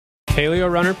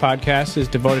Paleo Runner podcast is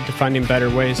devoted to finding better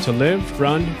ways to live,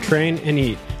 run, train, and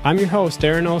eat. I'm your host,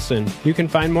 Aaron Olson. You can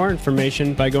find more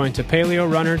information by going to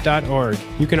paleorunner.org.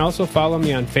 You can also follow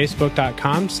me on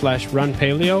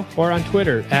facebook.com/runpaleo or on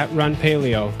Twitter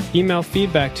 @runpaleo. Email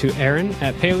feedback to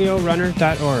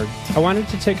aaron@paleorunner.org. I wanted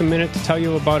to take a minute to tell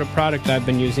you about a product I've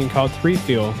been using called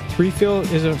 3Fuel. 3Fuel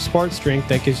is a sports drink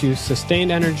that gives you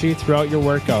sustained energy throughout your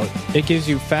workout. It gives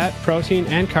you fat, protein,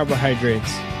 and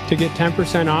carbohydrates. To get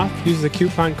 10% off, use the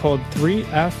coupon code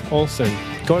 3FOLSON.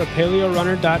 Go to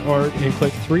paleorunner.org and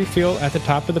click 3Fuel at the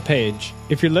top of the page.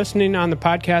 If you're listening on the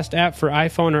podcast app for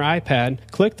iPhone or iPad,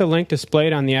 click the link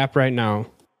displayed on the app right now.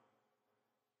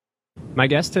 My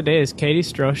guest today is Katie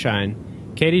Stroschein.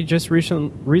 Katie just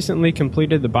recently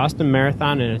completed the Boston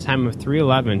Marathon in a time of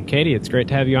 3:11. Katie, it's great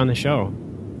to have you on the show.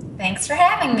 Thanks for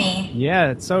having me.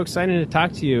 Yeah, it's so exciting to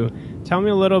talk to you. Tell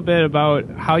me a little bit about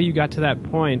how you got to that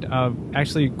point of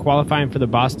actually qualifying for the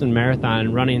Boston Marathon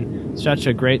and running such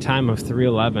a great time of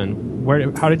 3:11.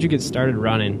 How did you get started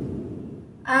running?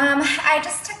 I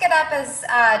just took it up as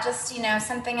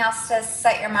something else to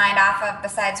set your mind off of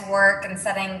besides work and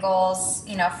setting goals,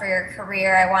 for your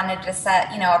career. I wanted to set,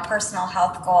 a personal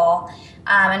health goal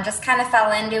and just kind of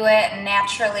fell into it. And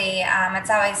naturally,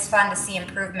 it's always fun to see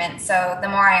improvement. So the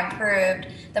more I improved,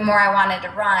 the more I wanted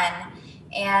to run.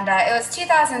 And it was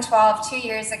 2012, 2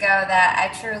 years ago, that I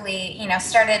truly,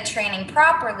 started training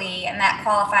properly, and that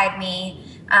qualified me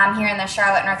here in the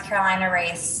Charlotte, North Carolina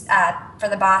race for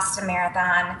the Boston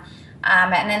Marathon.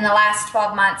 And in the last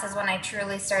 12 months is when I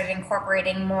truly started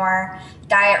incorporating more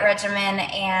diet regimen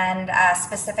and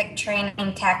specific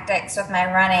training tactics with my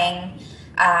running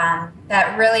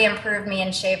that really improved me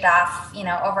and shaved off,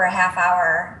 over a half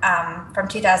hour from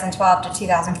 2012 to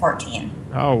 2014.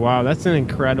 Oh, wow. That's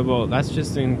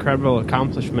just an incredible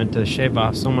accomplishment to shave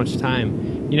off so much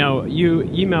time. You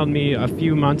emailed me a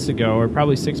few months ago, or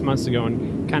probably 6 months ago,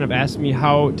 and kind of asked me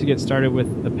how to get started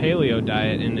with the paleo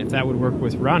diet and if that would work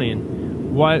with running.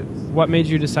 What made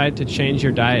you decide to change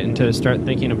your diet and to start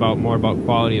thinking more about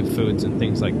quality of foods and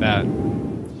things like that?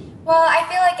 Well, I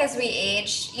feel like as we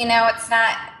age, it's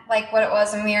not like what it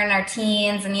was when we were in our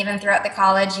teens, and even throughout the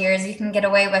college years, you can get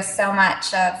away with so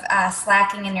much of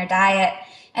slacking in your diet,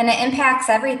 and it impacts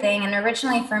everything. And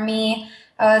originally for me,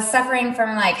 I was suffering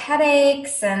from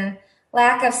headaches and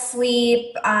lack of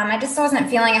sleep. I just wasn't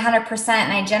feeling 100%,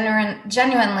 and I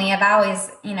genuinely have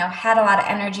always, had a lot of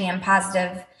energy and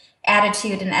positive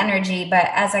attitude and energy. But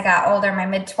as I got older, my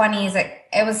mid-20s,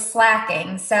 it was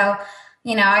slacking. So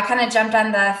I kind of jumped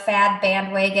on the fad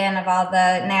bandwagon of all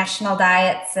the national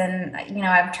diets, and,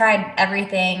 I've tried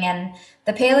everything, and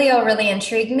the paleo really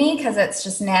intrigued me because it's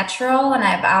just natural, and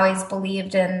I've always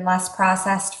believed in less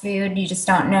processed food. You just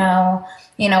don't know,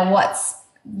 what's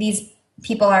these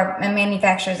people and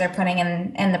manufacturers are putting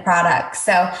in the products.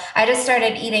 So I just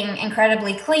started eating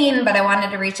incredibly clean, but I wanted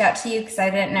to reach out to you because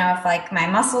I didn't know if my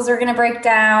muscles were going to break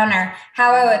down or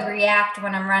how I would react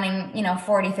when I'm running,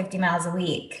 40, 50 miles a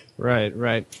week.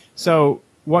 Right. So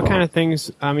what kind of things,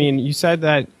 you said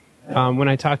that when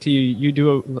I talked to you, you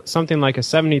do something like a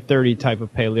 70-30 type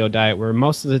of paleo diet where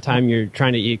most of the time you're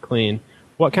trying to eat clean.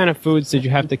 What kind of foods did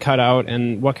you have to cut out,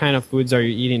 and what kind of foods are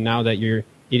you eating now that you're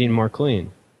eating more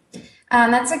clean?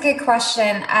 That's a good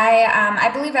question. I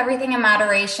believe everything in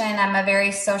moderation. I'm a very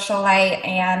socialite,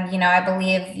 and, I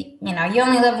believe, you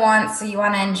only live once, so you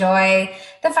want to enjoy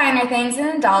the finer things and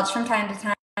indulge from time to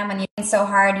time. When you're so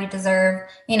hard, you deserve,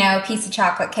 a piece of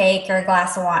chocolate cake or a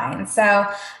glass of wine. So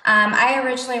I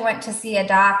originally went to see a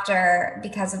doctor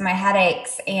because of my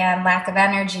headaches and lack of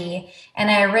energy. And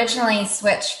I originally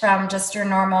switched from just your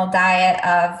normal diet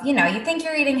of, you think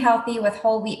you're eating healthy with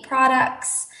whole wheat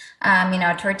products,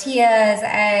 tortillas,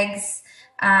 eggs,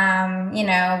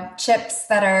 chips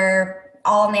that are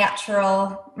all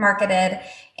natural marketed.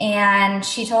 And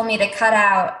she told me to cut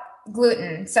out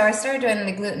gluten. So I started doing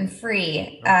the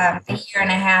gluten-free a year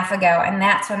and a half ago, and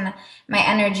that's when my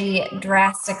energy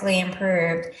drastically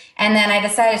improved. And then I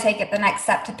decided to take it the next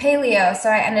step to paleo. So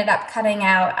I ended up cutting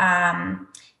out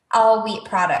all wheat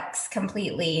products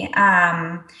completely,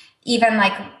 even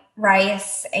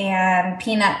rice and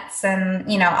peanuts and,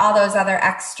 all those other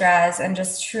extras, and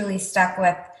just truly stuck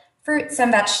with fruits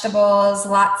and vegetables,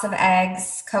 lots of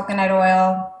eggs, coconut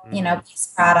oil,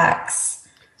 these products.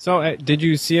 So did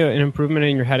you see an improvement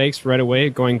in your headaches right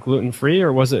away going gluten-free,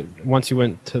 or was it once you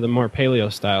went to the more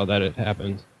paleo style that it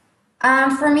happened?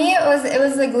 For me, it was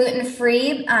the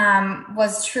gluten-free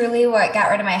was truly what got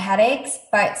rid of my headaches,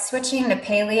 but switching to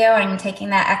paleo and taking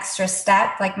that extra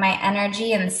step, my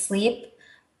energy and sleep,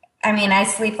 I mean, I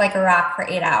sleep like a rock for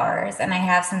 8 hours, and I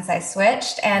have since I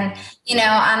switched. And,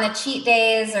 on the cheat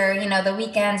days or, the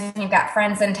weekends, when you've got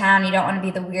friends in town, you don't want to be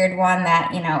the weird one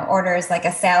that, orders like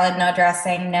a salad, no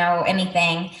dressing, no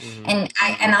anything. And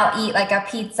I'll eat like a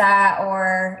pizza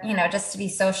or, just to be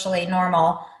socially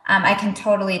normal. I can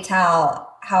totally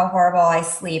tell how horrible I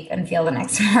sleep and feel the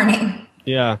next morning.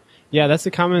 Yeah. Yeah, that's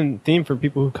a common theme for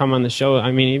people who come on the show.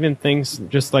 I mean, even things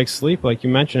just like sleep, like you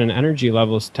mentioned, and energy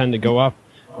levels tend to go up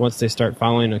once they start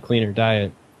following a cleaner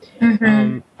diet.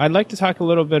 I'd like to talk a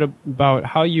little bit about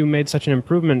how you made such an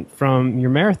improvement from your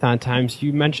marathon times.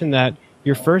 You mentioned that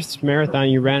your first marathon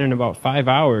you ran in about 5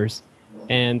 hours,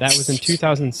 and that was in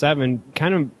 2007.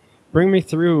 Kind of bring me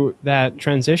through that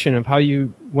transition of how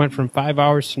you went from 5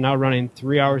 hours to now running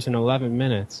 3 hours and 11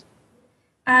 minutes.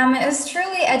 It was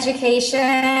truly education,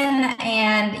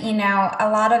 and a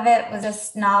lot of it was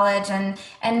just knowledge and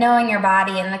knowing your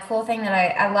body. And the cool thing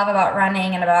that I love about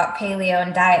running and about paleo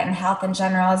and diet and health in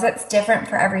general is it's different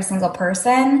for every single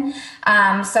person.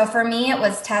 So for me, it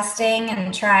was testing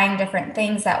and trying different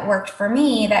things that worked for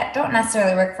me that don't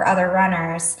necessarily work for other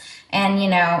runners. And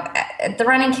the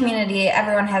running community,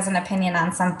 everyone has an opinion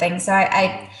on something. So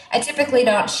I typically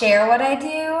don't share what I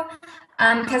do,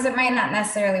 because it might not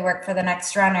necessarily work for the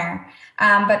next runner.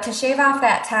 But to shave off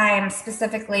that time,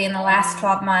 specifically in the last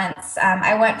 12 months,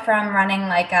 I went from running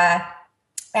like a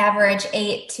average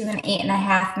 8 to an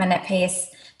 8.5 minute pace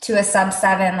to a sub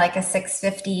 7, like a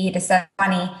 6:50 to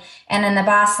 7:20. And in the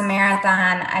Boston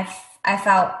Marathon, I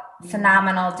felt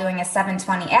phenomenal doing a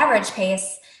 7:20 average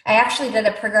pace. I actually did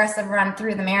a progressive run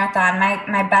through the marathon.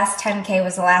 My best 10K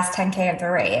was the last 10K of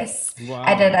the race. Wow.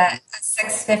 I did a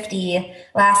 6:50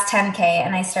 last 10K,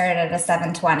 and I started at a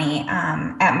 7:20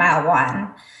 at mile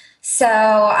 1. So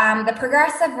the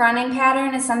progressive running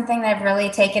pattern is something that I've really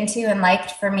taken to and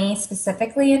liked for me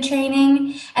specifically in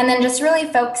training. And then just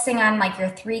really focusing on like your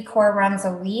 3 core runs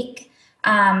a week.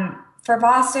 For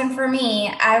Boston, for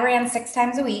me, I ran 6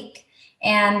 times a week.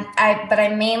 But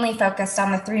I mainly focused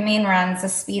on the 3 main runs: the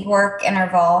speed work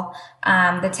interval,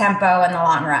 the tempo, and the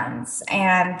long runs.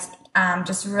 And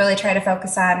just really try to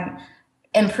focus on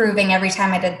improving every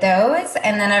time I did those.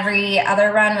 And then every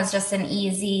other run was just an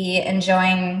easy,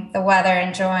 enjoying the weather,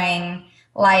 enjoying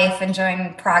life,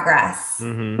 enjoying progress.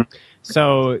 Mm-hmm.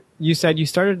 So you said you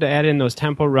started to add in those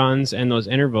tempo runs and those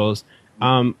intervals.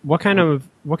 What kind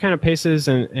of paces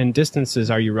and distances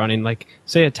are you running? Like,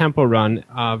 say, a tempo run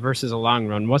versus a long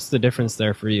run. What's the difference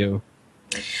there for you?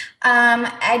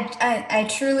 I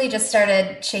truly just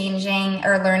started changing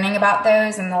or learning about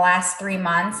those in the last 3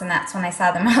 months, and that's when I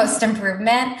saw the most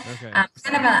improvement. Okay. I'm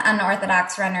kind of an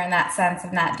unorthodox runner in that sense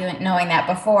of not knowing that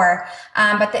before.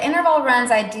 But the interval runs,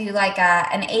 I do like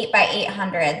an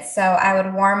 8x800. So I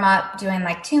would warm up doing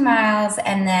like 2 miles,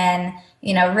 and then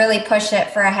really push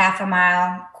it for a half a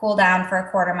mile, cool down for a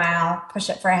quarter mile, push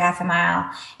it for a half a mile,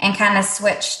 and kind of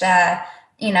switched,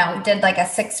 did like a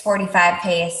 6:45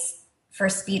 pace for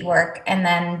speed work, and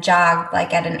then jogged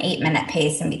like at an 8-minute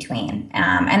pace in between,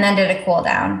 and then did a cool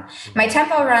down. My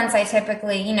tempo runs, I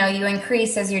typically, you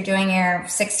increase as you're doing your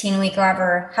 16-week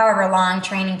or however long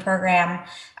training program.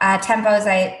 Tempos,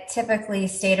 I typically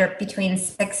stayed between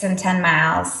 6 and 10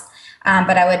 miles,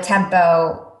 but I would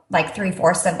tempo like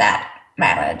 3/4 of that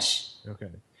mileage.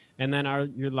 Okay. And then are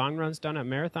your long runs done at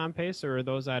marathon pace, or are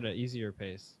those at an easier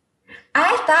pace?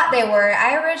 I thought they were.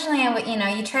 I originally,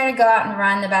 you try to go out and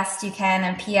run the best you can,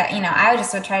 and I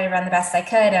just would try to run the best I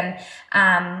could. And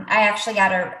I actually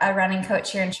got a running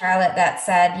coach here in Charlotte that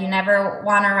said you never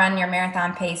want to run your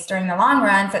marathon pace during the long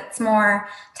runs. It's more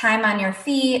time on your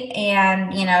feet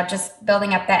and, just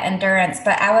building up that endurance.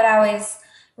 But I would always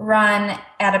run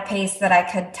at a pace that I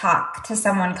could talk to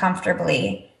someone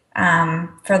comfortably.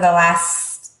 For the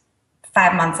last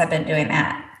 5 months, I've been doing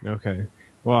that. Okay.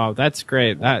 Wow, that's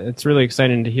great. It's really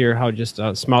exciting to hear how just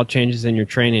small changes in your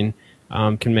training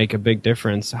can make a big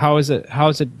difference. How is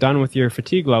it done with your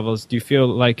fatigue levels? Do you feel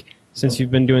like since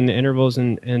you've been doing the intervals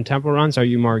and tempo runs, are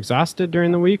you more exhausted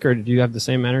during the week, or do you have the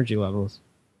same energy levels?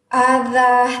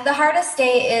 The hardest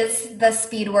day is the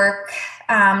speed work,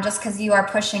 just because you are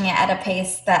pushing it at a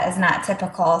pace that is not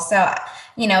typical. So,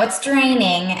 it's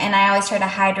draining, and I always try to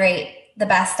hydrate the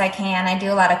best I can. I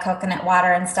do a lot of coconut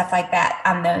water and stuff like that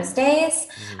on those days.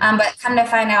 But come to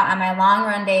find out on my long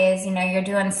run days, you're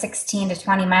doing 16 to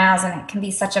 20 miles, and it can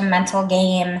be such a mental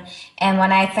game. And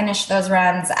when I finish those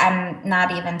runs, I'm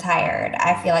not even tired.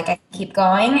 I feel like I can keep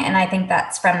going. And I think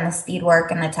that's from the speed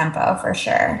work and the tempo for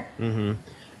sure. Mm-hmm.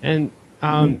 And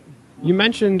you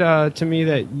mentioned to me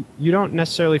that you don't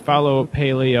necessarily follow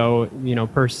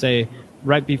paleo, per se,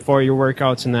 right before your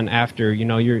workouts and then after,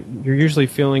 you're usually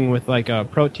feeling with like a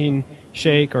protein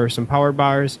shake or some power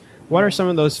bars. What are some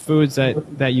of those foods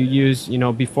that you use,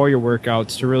 before your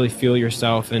workouts to really fuel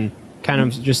yourself and kind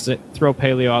of just throw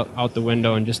paleo out the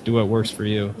window and just do what works for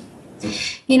you?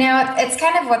 It's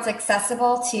kind of what's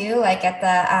accessible too. Like at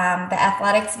the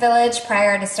Athletics Village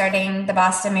prior to starting the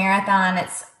Boston Marathon,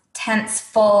 it's tents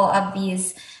full of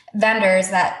these vendors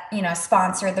that,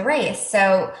 sponsor the race.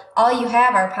 So all you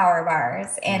have are power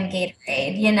bars and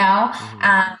Gatorade,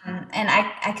 and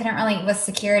I couldn't really, with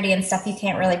security and stuff, you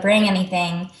can't really bring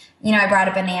anything. I brought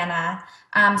a banana.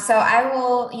 So I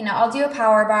will, I'll do a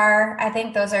power bar. I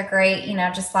think those are great,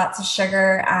 just lots of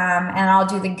sugar. And I'll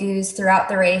do the goos throughout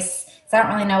the race. So I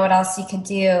don't really know what else you could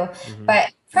do,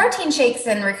 but protein shakes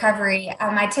in recovery.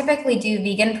 I typically do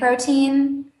vegan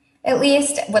protein, at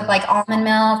least with like almond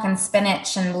milk and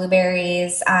spinach and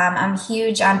blueberries. I'm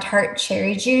huge on tart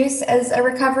cherry juice as a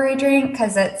recovery drink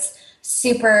because it's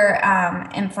super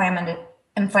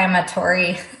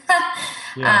inflammatory,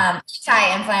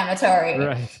 anti-inflammatory.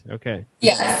 Right. Okay.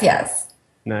 Yes.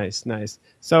 Nice.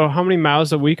 So how many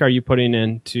miles a week are you putting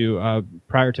in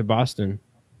prior to Boston?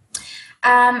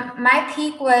 My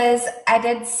peak was, I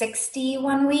did 60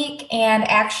 one week and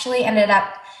actually ended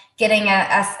up getting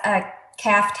a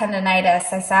calf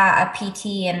tendonitis. I saw a PT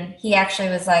and he actually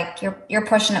was like, you're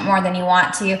pushing it more than you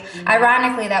want to.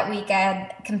 Ironically, that week I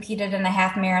had competed in a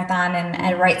half marathon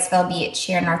at Wrightsville Beach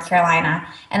here in North Carolina,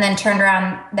 and then turned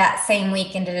around that same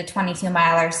week and did a 22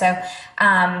 miler. So,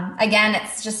 again,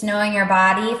 it's just knowing your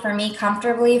body. For me,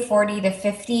 comfortably 40 to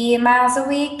 50 miles a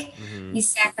week. You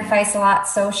sacrifice a lot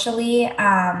socially,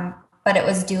 but it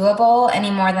was doable.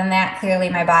 Any more than that, clearly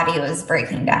my body was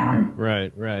breaking down.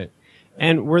 Right.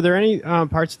 And were there any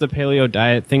parts of the paleo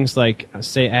diet, things like,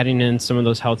 say, adding in some of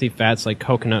those healthy fats like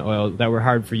coconut oil, that were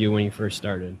hard for you when you first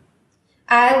started?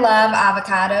 I love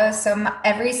avocados, so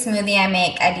every smoothie I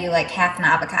make, I do like half an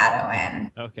avocado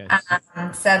in. Okay.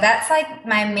 So that's like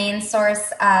my main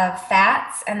source of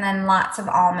fats, and then lots of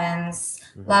almonds.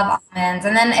 Love almonds.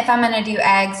 And then if I'm going to do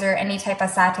eggs or any type of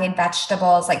sauteed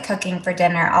vegetables, like cooking for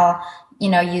dinner, I'll,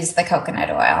 use the coconut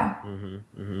oil.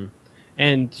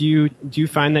 And do you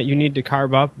find that you need to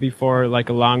carb up before like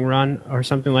a long run or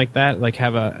something like that? Like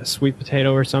have a sweet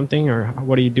potato or something? Or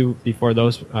what do you do before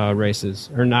those races?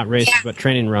 Or not races, but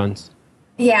training runs?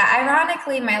 Yeah,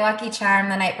 ironically, my lucky charm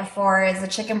the night before is a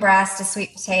chicken breast, a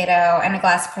sweet potato, and a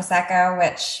glass of Prosecco,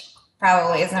 which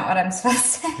probably isn't what I'm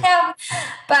supposed to have.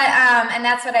 But, and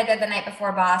that's what I did the night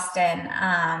before Boston,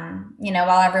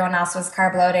 while everyone else was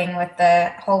carb loading with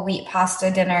the whole wheat pasta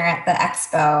dinner at the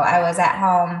expo. I was at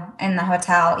home in the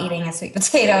hotel eating a sweet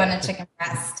potato and a chicken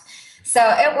breast. So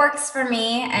it works for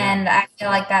me, and I feel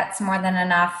like that's more than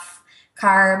enough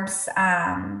carbs,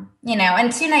 and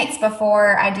 2 nights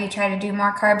before I do try to do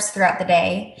more carbs throughout the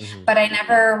day, but I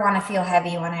never want to feel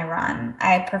heavy when I run.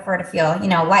 I prefer to feel,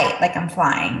 light, like I'm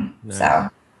flying. Nice. So.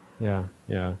 Yeah.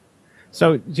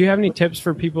 So do you have any tips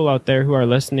for people out there who are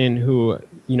listening who,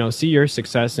 see your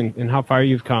success and how far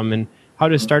you've come and how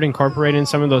to start incorporating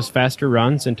some of those faster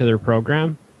runs into their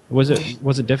program? Was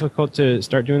it difficult to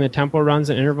start doing the tempo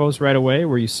runs and intervals right away?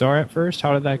 Were you sore at first?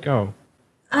 How did that go?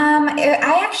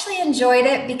 I actually enjoyed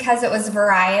it because it was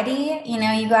variety.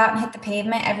 You go out and hit the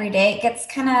pavement every day. It gets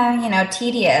kind of,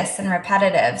 tedious and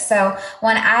repetitive. So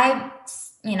when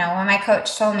when my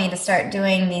coach told me to start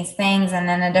doing these things and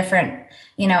then a different,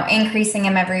 increasing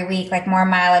them every week, like more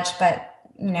mileage, but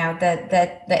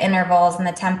the intervals and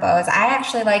the tempos, I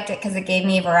actually liked it because it gave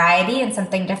me variety and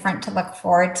something different to look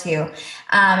forward to.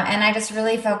 And I just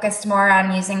really focused more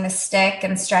on using the stick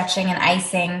and stretching and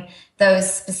icing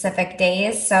those specific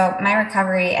days. So my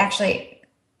recovery actually,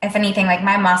 if anything, like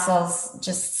my muscles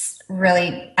just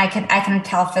really, I can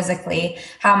tell physically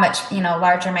how much,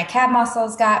 larger my calf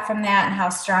muscles got from that and how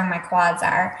strong my quads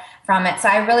are from it. So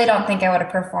I really don't think I would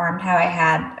have performed how I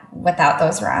had without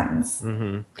those runs.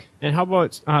 And how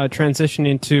about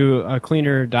transitioning to a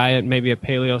cleaner diet, maybe a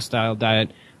paleo style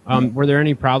diet? Were there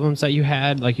any problems that you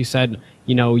had? Like you said,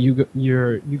 you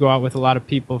go out with a lot of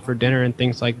people for dinner and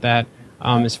things like that.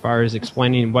 As far as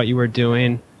explaining what you were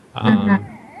doing,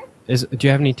 do you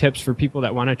have any tips for people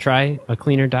that want to try a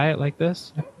cleaner diet like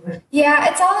this? Yeah,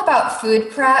 it's all about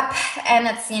food prep, and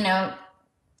it's,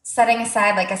 setting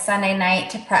aside like a Sunday night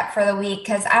to prep for the week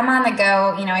because I'm on the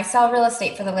go. I sell real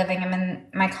estate for the living. I'm in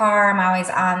my car. I'm always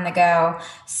on the go.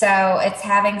 So it's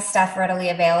having stuff readily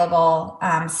available,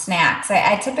 snacks.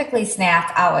 I typically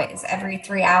snack always. Every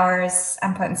 3 hours,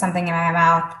 I'm putting something in my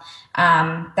mouth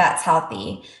that's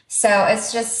healthy. So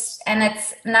it's just, and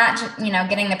it's not,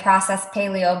 getting the processed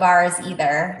paleo bars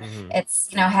either. Mm-hmm. It's,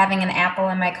 having an apple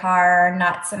in my car,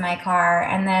 nuts in my car,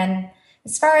 and then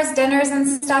as far as dinners and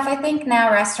stuff, I think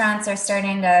now restaurants are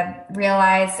starting to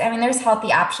realize, there's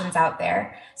healthy options out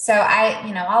there. So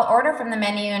I'll order from the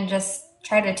menu and just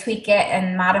try to tweak it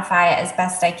and modify it as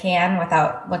best I can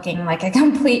without looking like a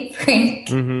complete freak.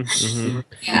 Mm-hmm, mm-hmm.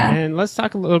 Yeah. And let's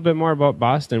talk a little bit more about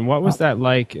Boston. What was that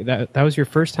like? That was your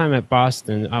first time at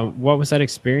Boston. What was that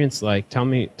experience like? Tell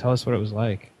us what it was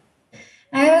like.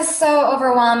 It was so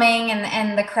overwhelming,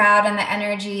 and the crowd and the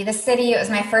energy. The city, it was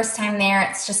my first time there.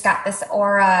 It's just got this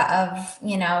aura of,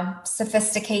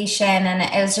 sophistication, and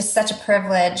it was just such a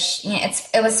privilege.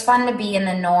 It was fun to be in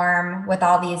the norm with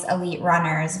all these elite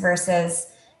runners versus,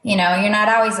 you're not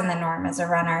always in the norm as a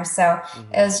runner. So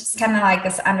it was just kind of like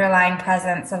this underlying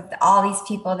presence of all these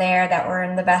people there that were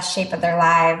in the best shape of their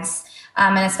lives.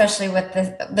 And especially with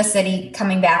the city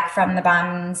coming back from the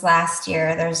bombings last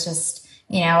year, there's just,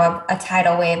 a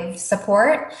tidal wave of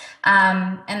support.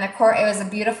 And the court, it was a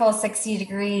beautiful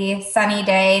 60-degree sunny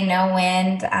day, no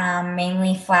wind,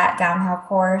 mainly flat downhill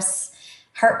course.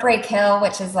 Heartbreak Hill,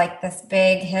 which is like this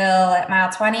big hill at mile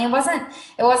 20. It wasn't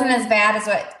as bad as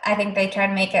what I think they tried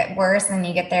to make it worse. And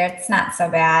you get there, it's not so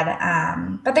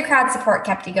bad. But the crowd support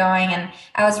kept you going. And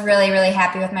I was really, really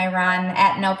happy with my run.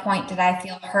 At no point did I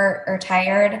feel hurt or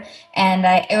tired. And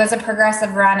it was a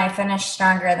progressive run. I finished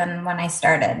stronger than when I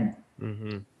started.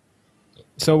 Mm-hmm.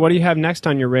 So what do you have next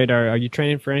on your radar? Are you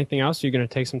training for anything else? Or are you going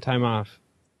to take some time off?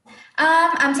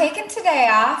 I'm taking today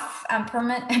off. I'm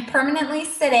permanently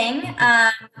sitting.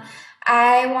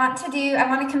 I want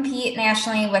to compete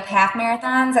nationally with half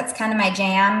marathons. That's kind of my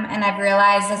jam. And I've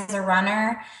realized as a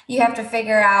runner, you have to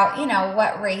figure out,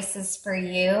 what race is for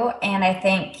you. And I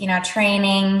think,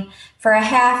 training for a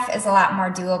half is a lot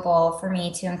more doable for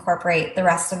me to incorporate the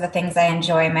rest of the things I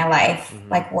enjoy in my life,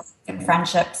 like work and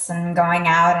friendships and going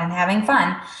out and having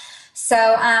fun. So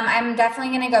I'm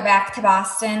definitely going to go back to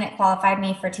Boston. It qualified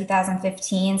me for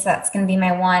 2015, so that's going to be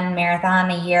my one marathon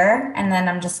a year. And then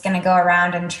I'm just going to go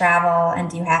around and travel and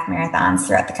do half marathons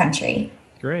throughout the country.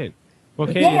 Great. Well,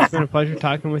 Katie, It's been a pleasure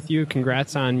talking with you.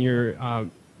 Congrats on your,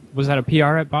 was that a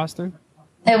PR at Boston?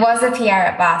 It was a PR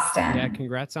at Boston. Yeah,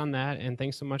 congrats on that. And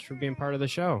thanks so much for being part of the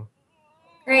show.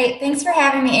 Great. Thanks for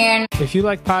having me, Aaron. If you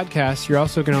like podcasts, you're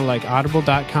also going to like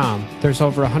Audible.com. There's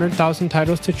over 100,000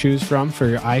 titles to choose from for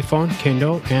your iPhone,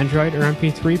 Kindle, Android, or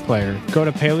MP3 player. Go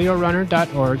to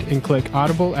paleorunner.org and click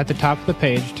Audible at the top of the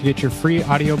page to get your free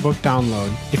audiobook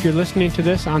download. If you're listening to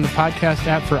this on the podcast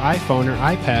app for iPhone or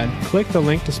iPad, click the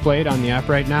link displayed on the app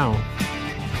right now.